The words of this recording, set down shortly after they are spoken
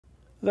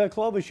The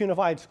Clovis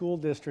Unified School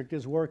District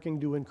is working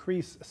to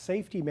increase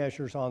safety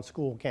measures on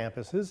school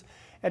campuses.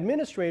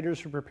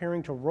 Administrators are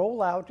preparing to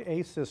roll out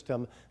a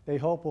system they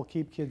hope will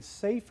keep kids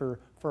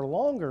safer for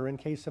longer in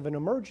case of an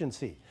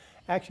emergency.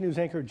 Action News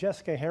anchor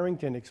Jessica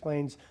Harrington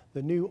explains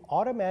the new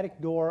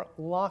automatic door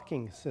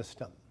locking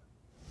system.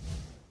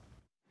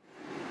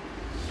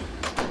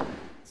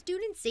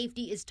 Student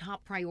safety is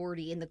top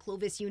priority in the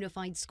Clovis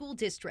Unified School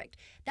District.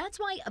 That's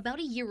why about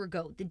a year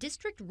ago, the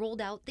district rolled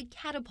out the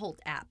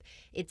Catapult app.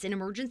 It's an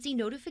emergency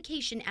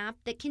notification app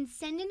that can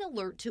send an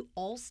alert to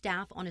all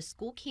staff on a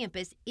school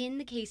campus in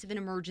the case of an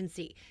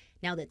emergency.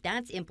 Now that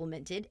that's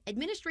implemented,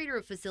 Administrator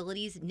of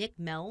Facilities Nick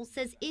Mell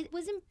says it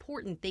was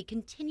important they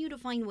continue to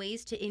find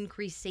ways to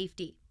increase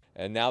safety.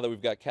 And now that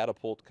we've got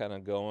Catapult kind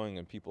of going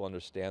and people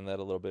understand that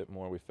a little bit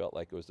more, we felt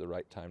like it was the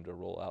right time to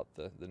roll out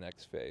the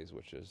next phase,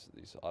 which is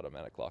these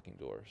automatic locking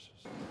doors.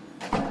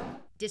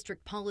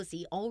 District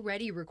policy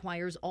already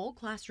requires all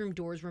classroom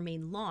doors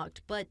remain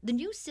locked, but the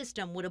new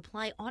system would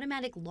apply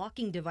automatic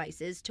locking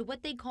devices to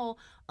what they call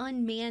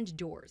unmanned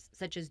doors,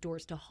 such as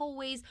doors to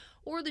hallways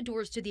or the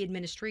doors to the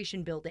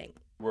administration building.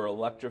 We're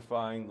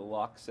electrifying the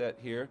lock set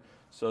here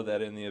so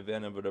that in the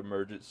event of an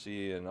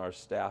emergency and our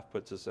staff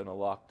puts us in a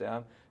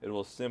lockdown, it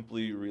will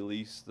simply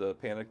release the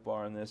panic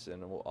bar in this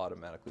and it will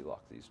automatically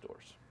lock these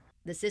doors.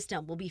 The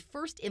system will be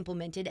first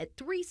implemented at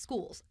 3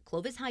 schools: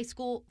 Clovis High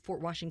School,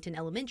 Fort Washington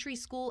Elementary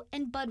School,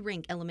 and Bud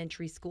Rink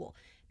Elementary School.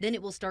 Then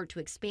it will start to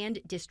expand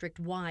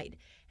district-wide.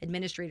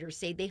 Administrators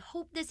say they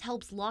hope this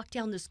helps lock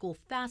down the school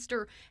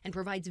faster and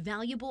provides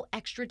valuable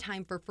extra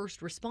time for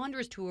first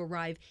responders to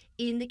arrive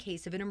in the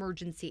case of an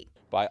emergency.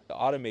 By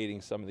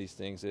automating some of these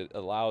things, it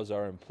allows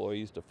our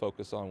employees to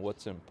focus on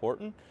what's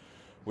important,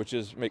 which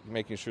is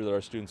making sure that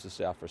our students and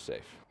staff are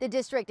safe. The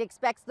district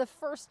expects the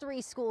first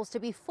 3 schools to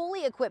be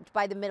fully equipped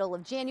by the middle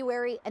of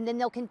January, and then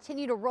they'll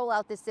continue to roll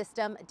out the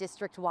system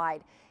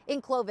district-wide.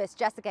 In Clovis,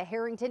 Jessica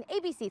Harrington,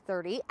 ABC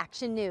 30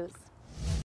 Action News.